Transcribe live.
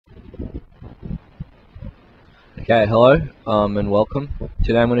Okay, hello, and welcome.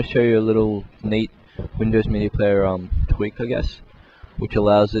 Today I'm going to show you a little neat Windows Media Player tweak, I guess, which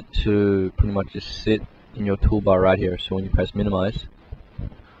allows it to pretty much just sit in your toolbar right here. So when you press minimize,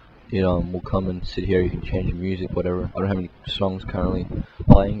 it will come and sit here. You can change the music, whatever. I don't have any songs currently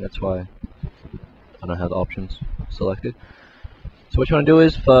playing, that's why I don't have the options selected. So what you want to do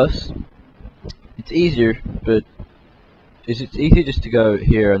is first, it's easier, but it's easier just to go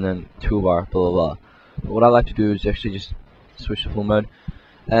here and then toolbar, blah blah blah. But what I like to do is actually just switch to full mode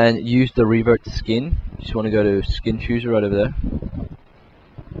and use the revert skin. You just want to go to skin chooser right over there,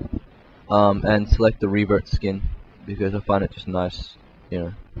 and select the revert skin because I find it just nice.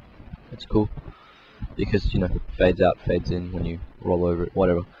 It's cool because it fades out, fades in when you roll over it,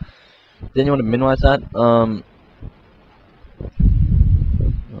 whatever. Then you want to minimize that.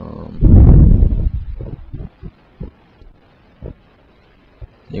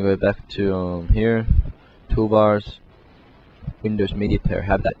 You go back to here, toolbars, Windows Media Player.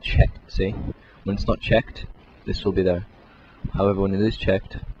 Have that checked. See, when it's not checked, this will be there. However, when it is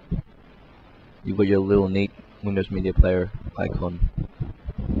checked, you've got your little neat Windows Media Player icon.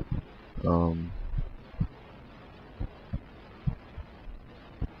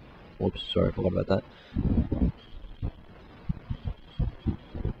 Whoops, sorry, I forgot about that.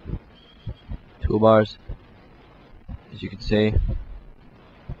 Toolbars, as you can see.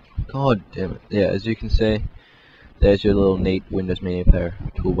 God damn it. Yeah, as you can see, there's your little neat Windows Media Player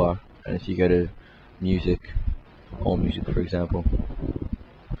toolbar. And if you go to music, all music for example,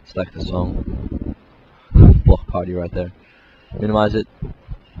 select the song, block party right there. Minimize it.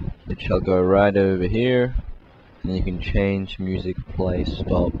 It shall go right over here. And you can change music, play,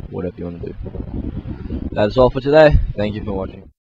 stop, whatever you want to do. That's all for today. Thank you for watching.